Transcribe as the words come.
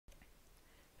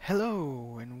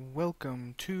Hello and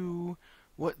welcome to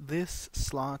what this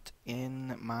slot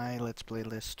in my Let's Play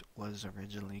list was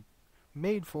originally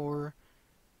made for,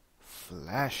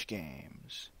 Flash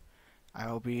games.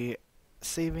 I will be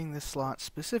saving this slot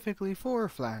specifically for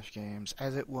Flash games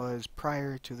as it was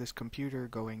prior to this computer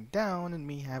going down and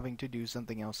me having to do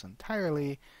something else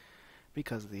entirely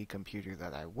because the computer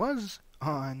that I was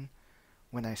on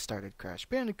when I started Crash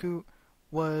Bandicoot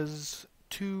was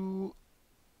too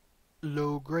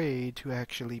low grade to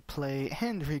actually play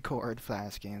and record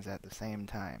Flash games at the same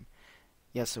time.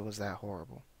 Yes, it was that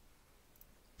horrible.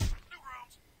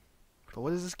 But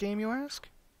what is this game, you ask?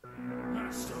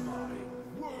 Mastermind,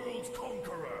 World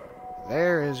Conqueror.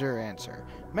 There is your answer.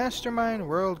 Mastermind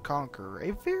World Conqueror.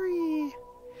 A very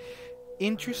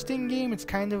interesting game. It's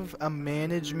kind of a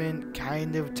management,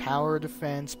 kind of tower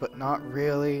defense, but not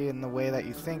really in the way that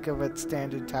you think of a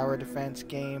standard tower defense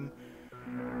game.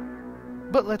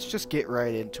 But let's just get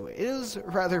right into it. It is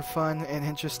rather fun and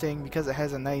interesting because it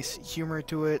has a nice humor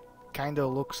to it. Kinda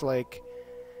looks like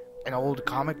an old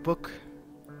comic book,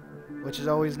 which is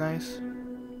always nice.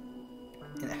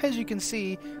 And as you can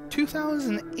see,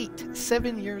 2008,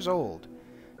 7 years old.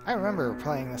 I remember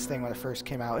playing this thing when it first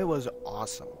came out. It was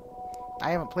awesome.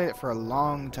 I haven't played it for a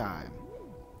long time.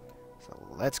 So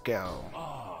let's go.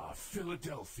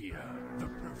 Philadelphia, the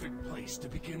perfect place to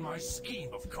begin my scheme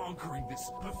of conquering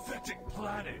this pathetic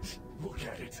planet. Look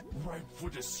at it, ripe for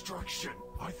destruction.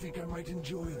 I think I might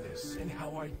enjoy this, and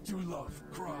how I do love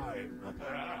crime.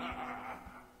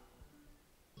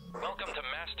 Welcome to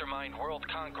Mastermind World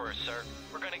Conqueror, sir.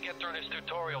 We're gonna get through this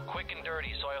tutorial quick and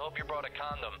dirty, so I hope you brought a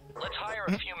condom. Let's hire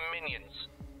a few minions.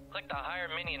 Click the Hire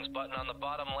Minions button on the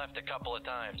bottom left a couple of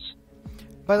times.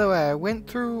 By the way, I went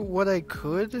through what I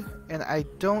could, and I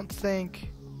don't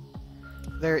think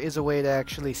there is a way to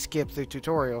actually skip the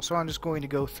tutorial, so I'm just going to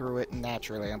go through it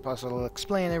naturally, and plus it'll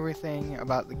explain everything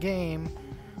about the game,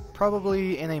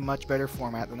 probably in a much better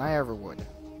format than I ever would.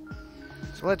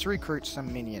 So let's recruit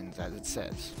some minions, as it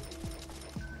says.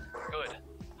 Good.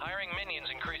 Hiring minions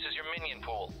increases your minion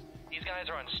pool. These guys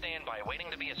are on standby,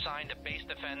 waiting to be assigned to base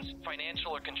defense,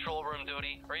 financial or control room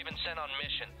duty, or even sent on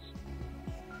missions.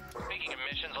 Speaking of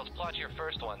missions, let's plot your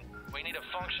first one. We need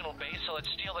a functional base, so let's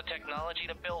steal the technology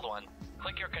to build one.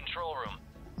 Click your control room.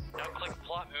 Now click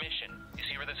plot mission. You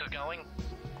see where this is going?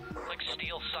 Click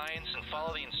steal science and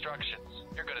follow the instructions.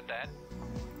 You're good at that.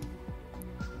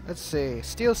 Let's see.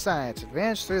 Steal science.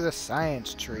 Advance through the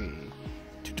science tree.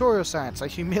 Tutorial science, a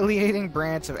humiliating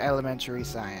branch of elementary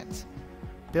science.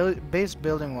 Base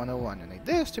building 101. You need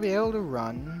this to be able to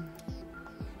run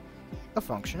a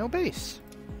functional base.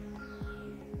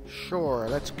 Sure,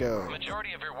 let's go. The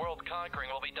majority of your world conquering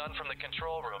will be done from the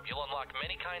control room. You'll unlock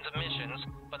many kinds of missions,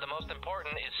 but the most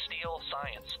important is steal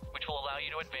science, which will allow you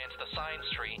to advance the science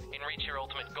tree and reach your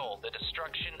ultimate goal, the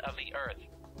destruction of the Earth.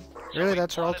 Really,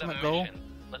 that's our ultimate goal?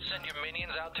 Let's send your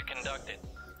minions out to conduct it.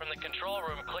 From the control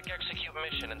room, click execute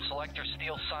mission and select your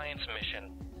steal science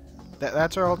mission.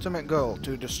 That's our ultimate goal,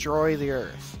 to destroy the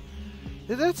Earth.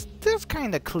 That's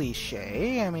kind of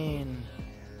cliche. I mean,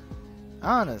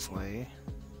 honestly.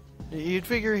 You'd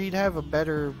figure he'd have a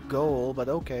better goal, but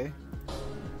okay.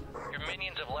 Your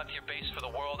minions have left your base for the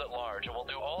world at large and will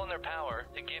do all in their power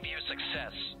to give you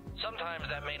success. Sometimes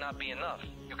that may not be enough.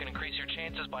 You can increase your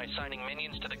chances by assigning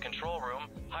minions to the control room,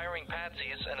 hiring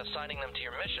patsies, and assigning them to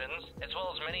your missions, as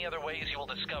well as many other ways you will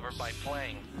discover by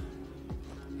playing.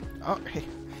 Oh, he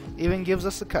even gives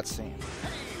us a cutscene.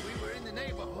 Hey, we were in the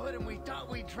neighborhood and we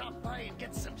thought we'd drop by and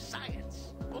get some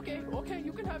science. Okay,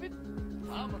 you can have it.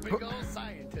 I'm a big old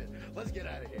scientist. Let's get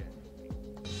out of here.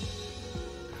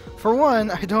 For one,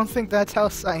 I don't think that's how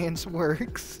science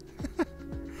works.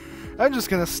 I'm just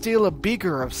gonna steal a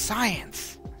beaker of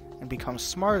science and become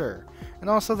smarter. And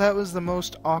also, that was the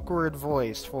most awkward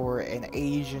voice for an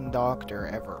Asian doctor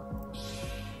ever.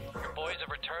 Your boys have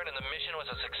returned and the mission was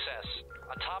a success.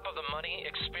 On top of the money,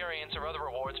 experience, or other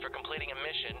rewards for completing a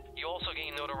mission, you also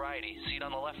gain notoriety. See it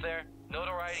on the left there?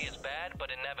 Notoriety is bad,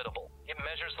 but inevitable. It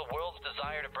measures the world's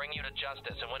desire to bring you to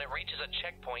justice, and when it reaches a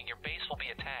checkpoint, your base will be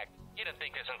attacked. You didn't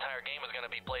think this entire game was going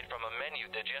to be played from a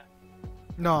menu, did you?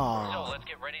 No. So, let's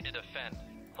get ready to defend.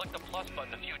 Click the plus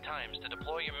button a few times to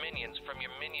deploy your minions from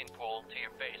your minion pool to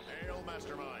your base. Hail,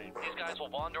 Mastermind. These guys will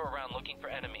wander around looking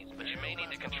for enemies, but you may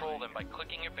need to control them by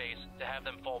clicking your base to have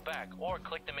them fall back, or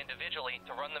click them individually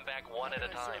to run them back one at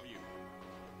a time.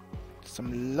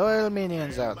 Some loyal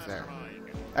minions out there.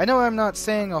 I know I'm not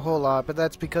saying a whole lot, but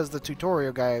that's because the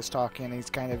tutorial guy is talking. He's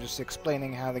kind of just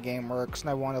explaining how the game works, and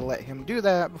I want to let him do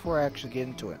that before I actually get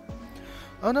into it.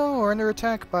 Oh no, we're under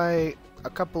attack by a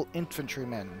couple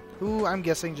infantrymen, who I'm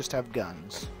guessing just have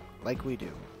guns, like we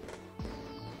do.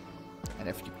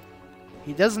 And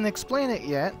he doesn't explain it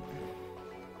yet,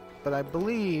 but I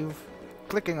believe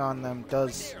clicking on them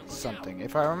does something,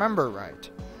 if I remember right.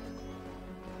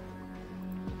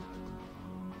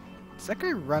 Is that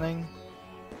guy running?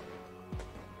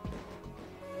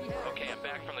 Okay, I'm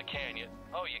back from the canyon.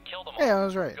 Oh, you killed them all. Yeah, I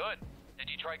was right. Good. Did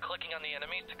you try clicking on the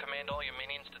enemies to command all your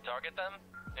minions to target them?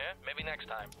 Yeah, maybe next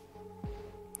time.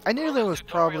 I knew there was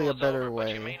probably a better over,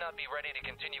 way. But you may not be ready to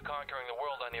continue conquering the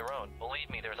world on your own. Believe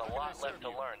me, there's a lot left to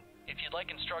learn. If you'd like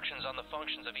instructions on the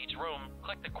functions of each room,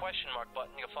 click the question mark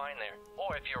button you'll find there.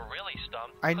 Or if you're really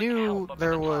stumped, I click knew help up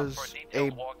there at the top was for a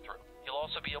detailed a walkthrough. You'll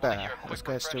also be able to hear a this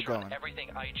quick guy's still refresher on going. everything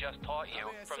I just taught you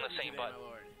from the same button.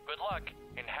 Good luck,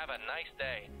 and have a nice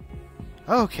day.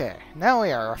 Okay, now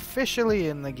we are officially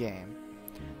in the game.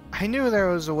 I knew there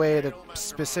was a way to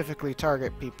specifically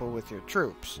target people with your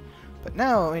troops, but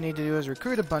now what we need to do is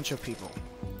recruit a bunch of people.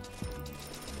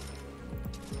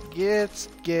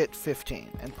 Get 15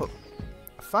 and put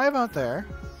 5 out there,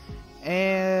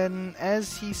 and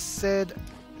as he said,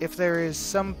 if there is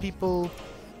some people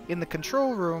in the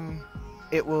control room,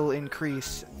 it will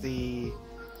increase the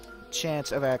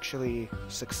chance of actually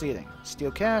succeeding.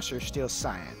 Steal cash or steal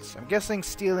science? I'm guessing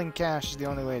stealing cash is the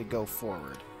only way to go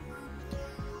forward.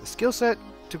 The skill set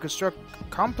to construct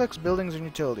complex buildings and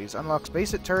utilities unlocks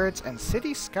basic turrets and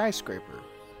city skyscraper.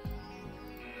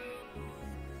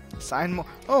 Sign more.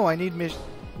 Oh, I need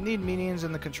minions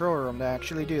in the control room to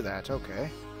actually do that. Okay.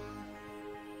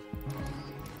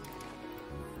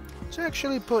 Let's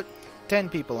actually put 10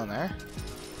 people in there.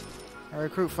 I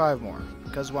recruit 5 more,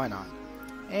 because why not?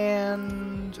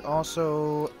 And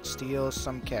also steal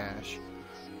some cash.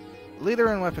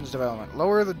 Leader in weapons development.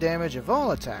 Lower the damage of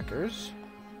all attackers.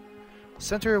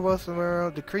 Center of wealth of the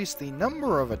world. Decrease the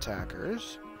number of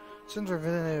attackers. Center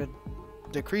of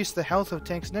decrease the health of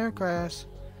tanks and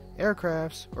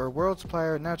aircrafts, or world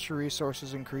supplier natural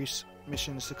resources. Increase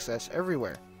mission success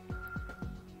everywhere.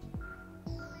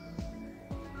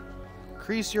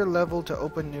 Increase your level to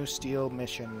open new steal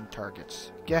mission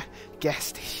targets. Gas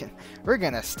station. We're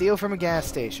gonna steal from a gas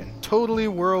station. Totally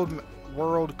world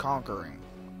conquering.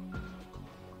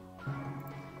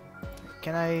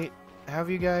 Can I have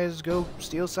you guys go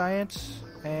steal science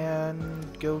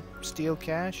and go steal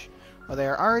cash? Well, they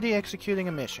are already executing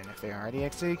a mission. If they're already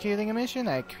executing a mission,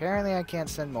 apparently I can't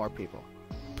send more people.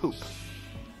 Poop.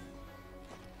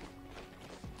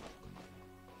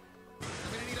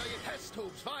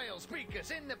 Tubes, vials,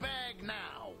 beakers, in the bag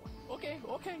now. Okay,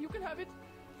 you can have it.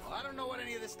 Well, I don't know what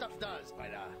any of this stuff does, but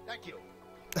thank you.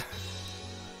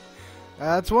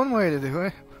 That's one way to do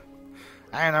it.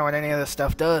 I don't know what any of this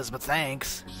stuff does, but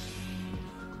thanks.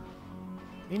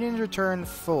 Minions return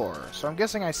 4, so I'm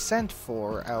guessing I sent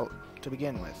 4 out to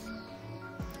begin with.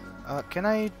 Can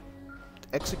I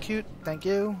execute? Thank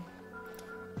you.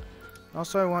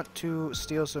 Also, I want to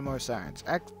steal some more science.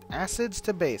 Acids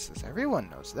to bases. Everyone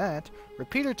knows that.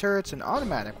 Repeater turrets and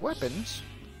automatic weapons.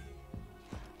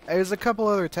 There's a couple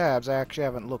other tabs I actually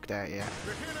haven't looked at yet.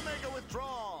 We're here to make a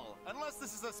withdrawal. Unless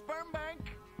this is a sperm bank.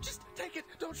 Just take it.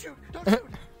 Don't shoot. Don't shoot.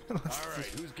 Alright,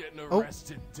 who's getting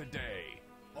arrested today?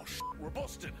 Oh, we're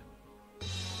busted.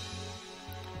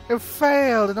 It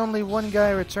failed, and only one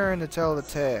guy returned to tell the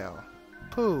tale.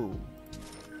 Pooh.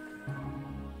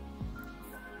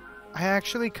 I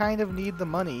actually kind of need the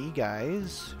money,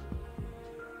 guys.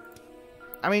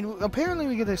 I mean, apparently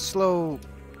we get a slow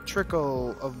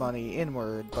trickle of money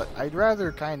inward, but I'd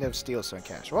rather kind of steal some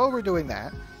cash. While we're doing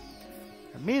that,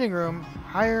 a meeting room,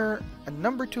 hire a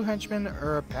number 2 henchman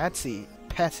or a patsy.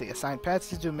 Assign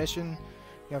patsies to a mission.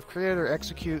 You have create or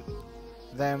execute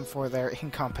them for their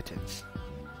incompetence.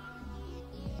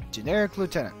 Generic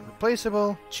lieutenant.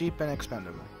 Replaceable, cheap, and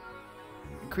expendable.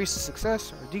 Increase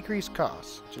success or decrease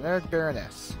costs. Generic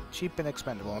baroness. Cheap and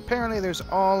expendable. Apparently there's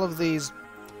all of these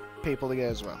people to get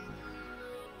as well.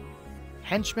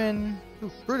 Henchman.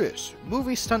 Ooh, Brutus.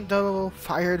 Movie stunt double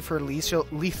fired for lethal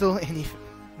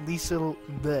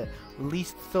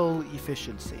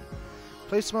efficiency.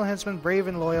 Replaceable henchman, brave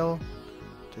and loyal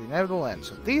to the inevitable end.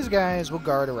 So these guys will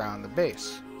guard around the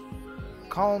base.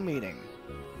 Call meeting.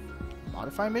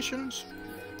 Modify missions?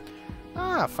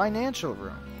 Financial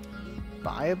room.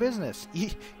 Buy a business.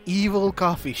 Evil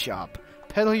coffee shop.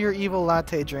 Peddle your evil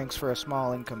latte drinks for a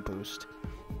small income boost.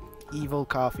 Evil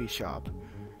coffee shop.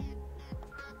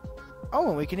 Oh,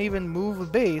 and we can even move a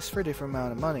base for a different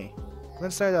amount of money.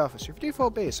 Inside office. Your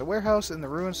default base. A warehouse in the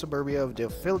ruined suburbia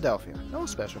of Philadelphia. No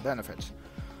special benefits.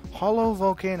 Hollow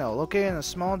volcano. Located in a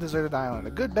small deserted island.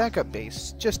 A good backup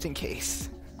base, just in case.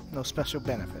 No special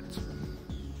benefits.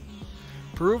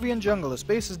 Peruvian jungle. This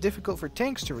base is difficult for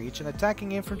tanks to reach, and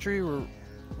attacking infantry will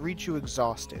reach you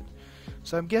exhausted.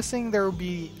 So I'm guessing there will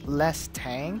be less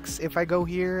tanks if I go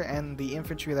here, and the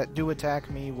infantry that do attack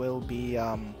me will be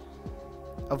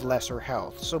of lesser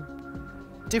health. So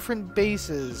different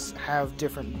bases have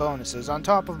different bonuses on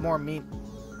top of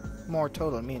more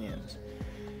total minions.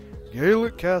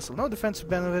 Gaelic Castle. No defensive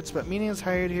benefits, but minions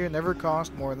hired here never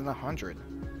cost more than 100.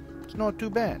 It's not too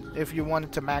bad. If you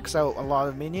wanted to max out a lot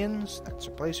of minions, that's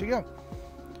the place you go.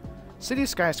 City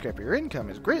Skyscraper. Your income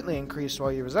is greatly increased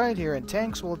while you reside here, and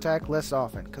tanks will attack less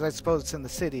often. Because I suppose it's in the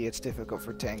city, it's difficult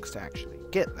for tanks to actually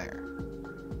get there.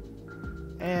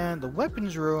 And the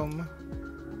weapons room.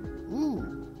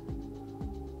 Ooh.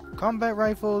 Combat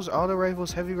rifles, auto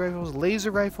rifles, heavy rifles,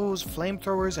 laser rifles,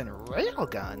 flamethrowers, and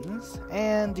railguns,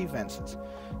 and defenses.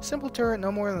 Simple turret,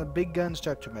 no more than a big gun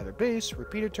strapped to another base.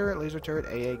 Repeater turret, laser turret,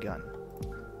 AA gun.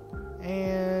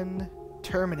 And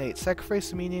terminate. Sacrifice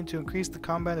the minion to increase the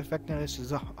combat effectiveness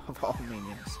of all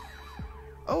minions.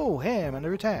 Oh, hey, I'm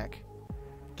under attack.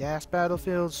 Gas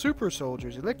battlefield, super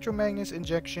soldiers, electromagnus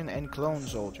injection, and clone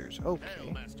soldiers.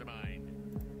 Okay.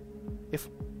 If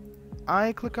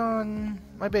I click on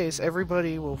my base,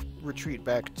 everybody will retreat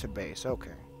back to base.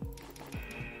 Okay.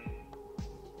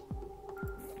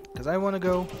 Because I want to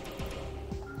go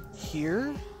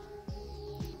here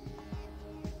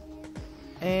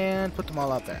and put them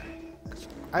all out there.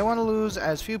 I want to lose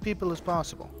as few people as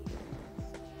possible.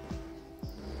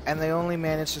 And they only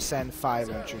managed to send 5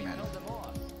 infantrymen.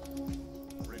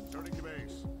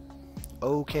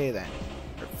 Okay then.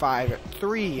 Or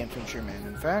 3 infantrymen,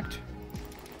 in fact.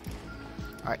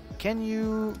 Alright, can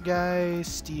you guys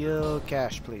steal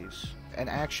cash, please? And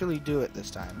actually do it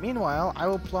this time. Meanwhile, I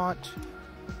will plot...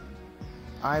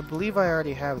 I believe I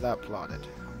already have that plotted.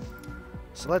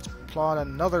 So let's plot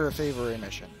another favor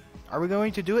mission. Are we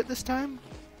going to do it this time?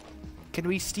 Can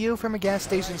we steal from a gas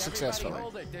station successfully?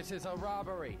 Hold it. This is a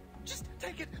robbery. Just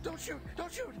take it. Don't shoot.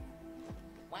 Don't shoot.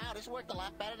 Wow, this worked a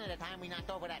lot better than the time we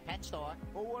knocked over that pet store.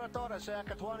 Who would have thought a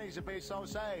sack of 20s would be so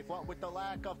safe, what with the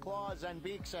lack of claws and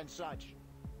beaks and such?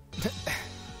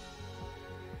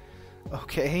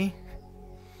 Okay.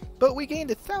 But we gained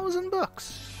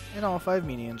 $1,000 and all 5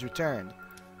 minions returned.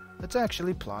 Let's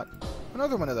actually plot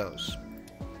another one of those.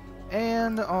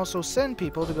 And also send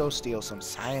people to go steal some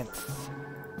science.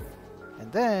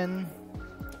 And then...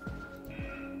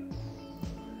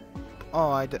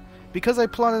 Oh, because I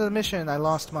plotted a mission, I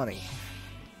lost money.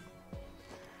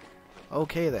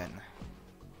 Okay then.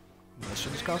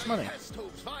 Missions cost money. Test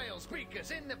tubes, vials,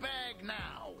 beakers in the bag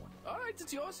now. All right,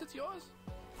 it's yours. It's yours.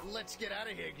 Let's get out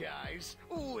of here, guys.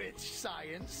 With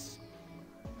science.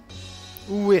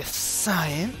 With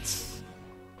science?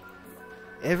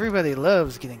 Everybody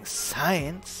loves getting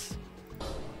science.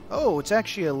 Oh, it's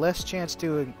actually a less chance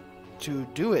to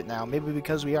do it now. Maybe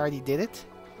because we already did it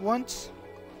once?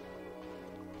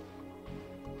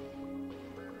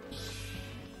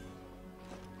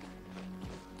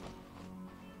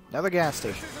 Another gas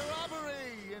station. This is a robbery,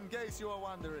 in case you were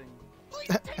wondering. Please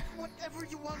take whatever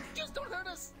you want. Just don't hurt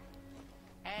us.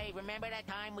 Hey, remember that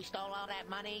time we stole all that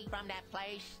money from that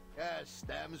place? Yes,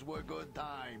 thems were good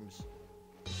times.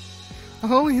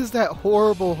 Not only is that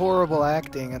horrible, horrible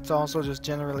acting, it's also just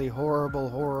generally horrible,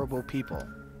 horrible people.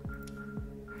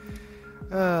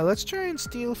 Let's try and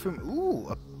steal from... Ooh,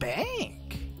 a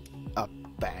bank! A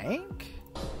bank?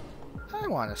 I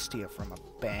want to steal from a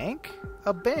bank.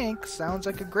 A bank sounds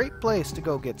like a great place to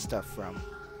go get stuff from.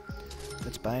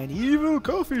 Let's buy an evil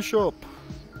coffee shop.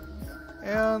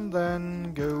 And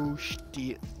then go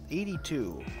steal...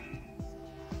 82.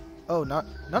 Oh, not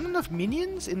enough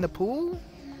minions in the pool?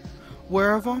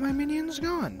 Where have all my minions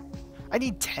gone? I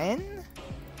need 10?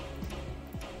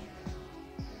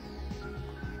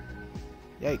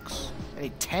 Yikes. I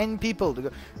need 10 people to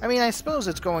go... I mean, I suppose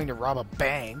it's going to rob a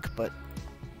bank, but...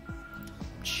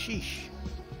 Sheesh.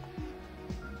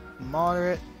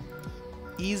 Moderate.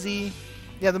 Easy.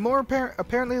 Yeah, the more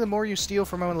apparently the more you steal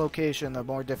from one location, the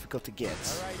more difficult it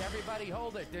gets. All right, everybody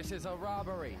hold it. This is a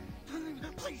robbery.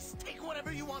 Please, take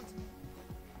whatever you want.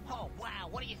 Oh, wow,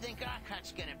 what do you think our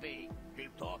cut's gonna be?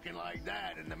 Keep talking like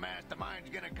that, and the Mastermind's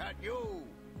gonna cut you.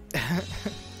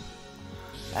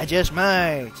 I just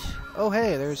might. Oh,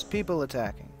 hey, there's people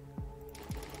attacking.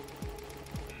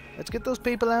 Let's get those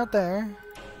people out there.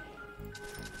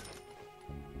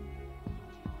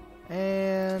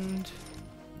 And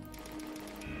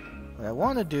what I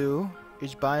want to do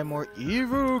is buy more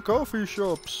evil coffee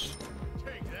shops.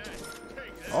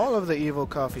 All of the evil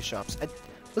coffee shops.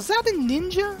 Was that a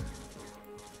ninja?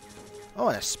 Oh,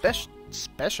 and a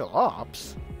special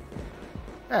ops.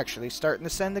 Actually, starting to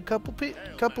send a couple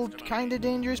kind of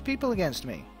dangerous people against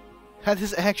me. That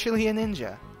is actually a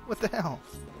ninja. What the hell?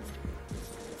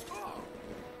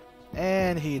 And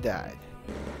And he died.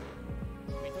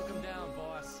 We took him down,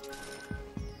 boss.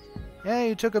 Yeah,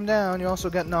 you took him down. You also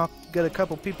got a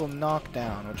couple people knocked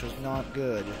down, which was not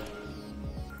good.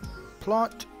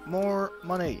 Plot more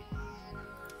money.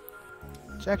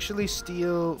 Let's actually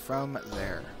steal from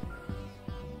there.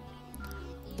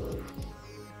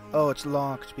 Oh, it's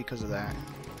locked because of that.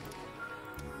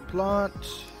 Plot.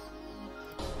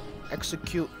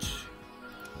 Execute.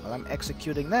 While I'm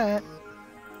executing that,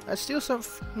 I steal some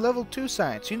level 2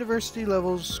 science. University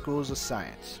levels schools of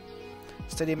science.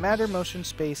 Study matter, motion,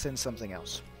 space, and something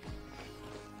else.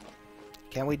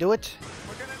 Can we do it?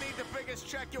 We're gonna need the biggest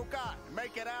check you got.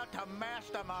 Make it out to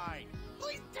Mastermind.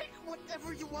 Please take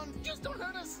whatever you want. Just don't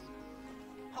hurt us.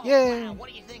 Oh, Yay. wow, what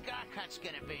do you think our cut's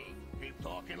gonna be? Keep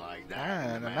talking like that.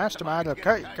 And the Mastermind will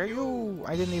cut you.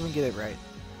 I didn't even get it right.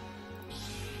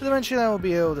 But eventually I will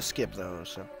be able to skip those.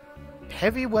 So,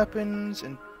 heavy weapons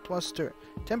and plus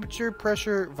temperature,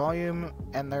 pressure, volume,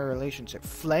 and their relationship.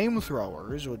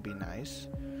 Flamethrowers would be nice.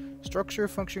 Structure,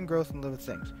 function, growth, and living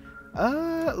things.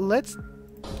 Let's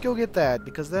go get that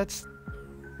because that's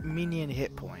minion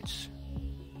hit points.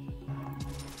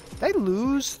 Did I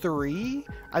lose 3?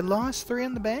 I lost 3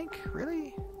 in the bank?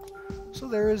 Really? So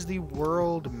there is the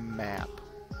world map.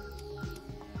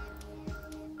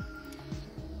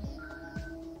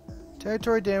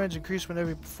 Territory damage increased whenever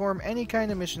you perform any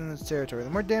kind of mission in this territory. The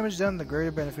more damage done, the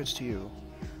greater benefits to you.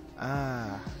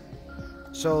 Ah.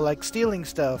 So like stealing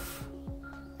stuff,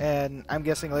 and I'm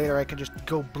guessing later I can just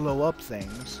go blow up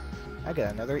things. I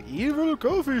got another evil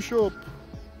coffee shop.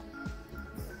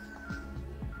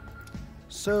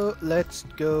 So let's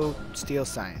go steal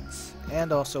science.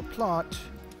 And also plot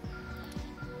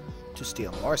to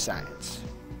steal more science.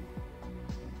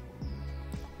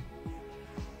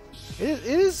 It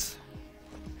is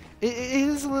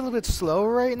a little bit slow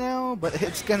right now, but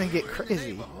it's gonna get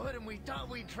crazy. Neighborhood, and we thought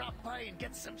we'd drop by and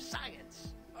get some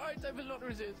science. All right, I will not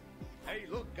resist. Hey,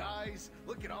 look, guys.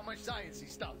 Look at all my sciencey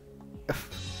stuff.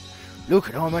 Look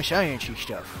at all my sciencey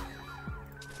stuff.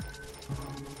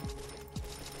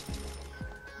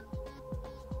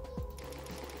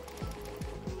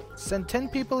 Send 10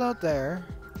 people out there.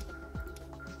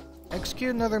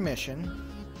 Execute another mission.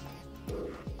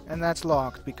 And that's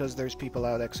locked because there's people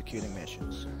out executing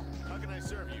missions. How can I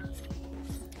serve you?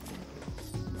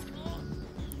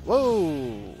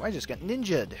 Whoa! I just got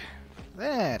ninja'd.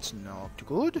 That's not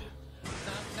good.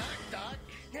 Knock.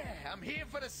 Yeah, I'm here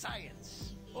for the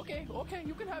science. Okay,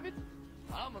 you can have it.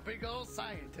 I'm a big old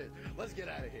scientist. Let's get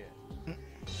out of here.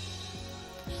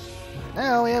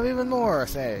 Now we have even more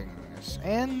things.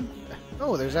 And,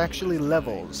 oh, there's actually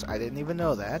levels. I didn't even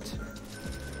know that.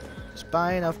 Just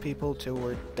buy enough people till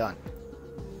we're done.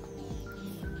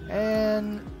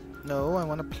 And, no, I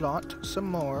want to plot some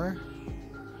more.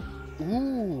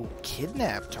 Ooh,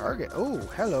 kidnap target. Oh,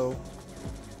 hello.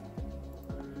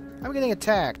 I'm getting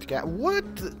attacked. What?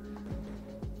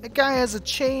 That guy has a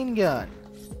chain gun.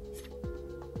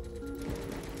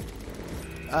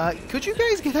 Could you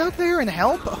guys get out there and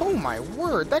help? Oh my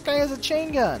word, that guy has a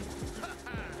chain gun.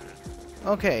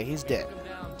 Okay, he's dead.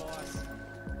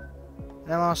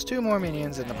 And I lost 2 more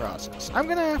minions in the process. I'm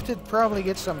gonna have to probably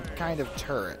get some kind of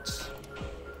turrets.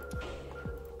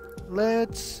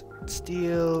 Let's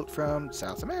steal from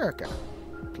South America.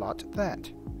 Plot that.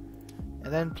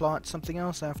 And then plot something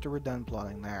else after we're done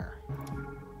plotting there.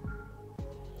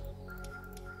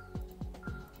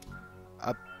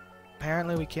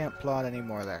 Apparently we can't plot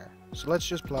anymore there. So let's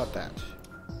just plot that.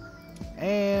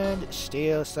 And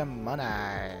steal some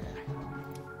money.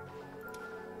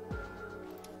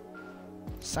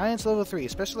 Science level 3.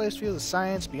 Specialized field of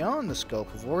science beyond the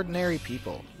scope of ordinary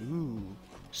people. Ooh.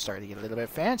 Starting to get a little bit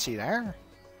fancy there.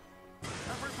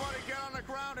 Everybody get on the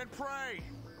ground and pray.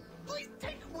 Please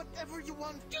take whatever you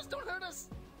want. Just don't hurt us.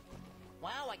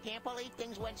 Wow, I can't believe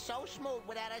things went so smooth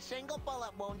without a single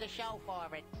bullet wound to show for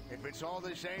it. If it's all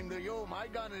the same to you, my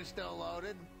gun is still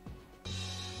loaded.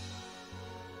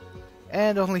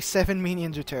 And only 7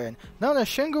 minions return. Not a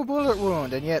single bullet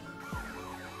wound, and yet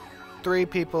 3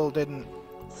 people didn't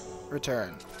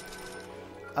return.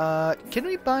 Can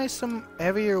we buy some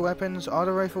heavier weapons?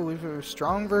 Auto rifle, weaver,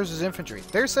 strong versus infantry.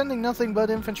 They're sending nothing but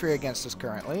infantry against us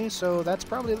currently, so that's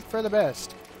probably for the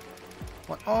best.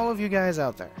 Want all of you guys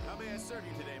out there. How may I serve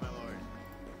you today, my lord?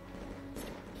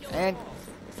 And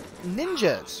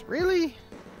ninjas, really?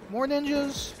 More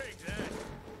ninjas?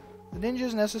 The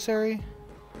ninjas necessary?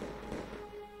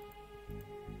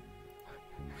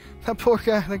 That poor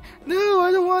guy, like, no,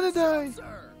 I don't want to die.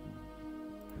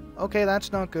 Okay,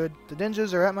 that's not good. The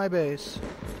ninjas are at my base.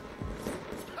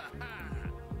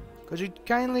 Could you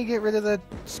kindly get rid of that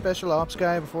special ops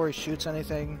guy before he shoots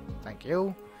anything? Thank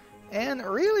you. And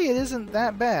really, it isn't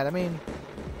that bad. I mean,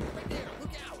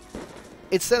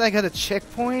 it said I got a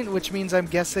checkpoint, which means I'm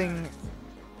guessing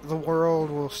the world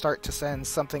will start to send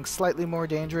something slightly more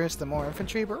dangerous than more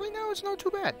infantry, but right now it's not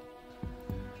too bad.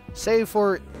 Save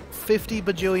for 50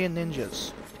 bajillion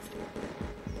ninjas.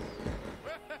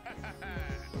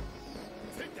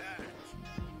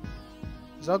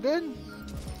 Is all good?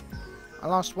 I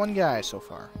lost one guy so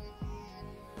far.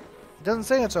 It doesn't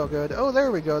say it's all good. Oh,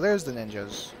 there we go. There's the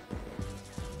ninjas.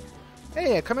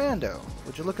 Hey, a commando.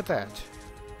 Would you look at that?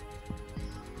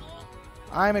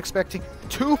 I'm expecting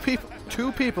two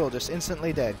people just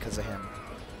instantly dead because of him.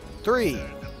 3.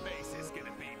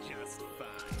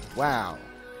 Wow.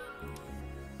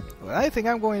 What I think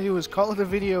I'm going to do is call it a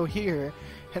video here,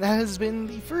 and that has been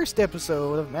the first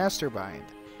episode of Mastermind.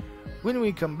 When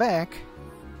we come back,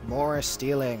 more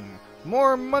stealing,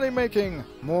 more money making,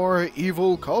 more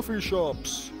evil coffee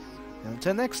shops.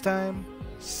 Until next time,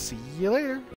 see you later.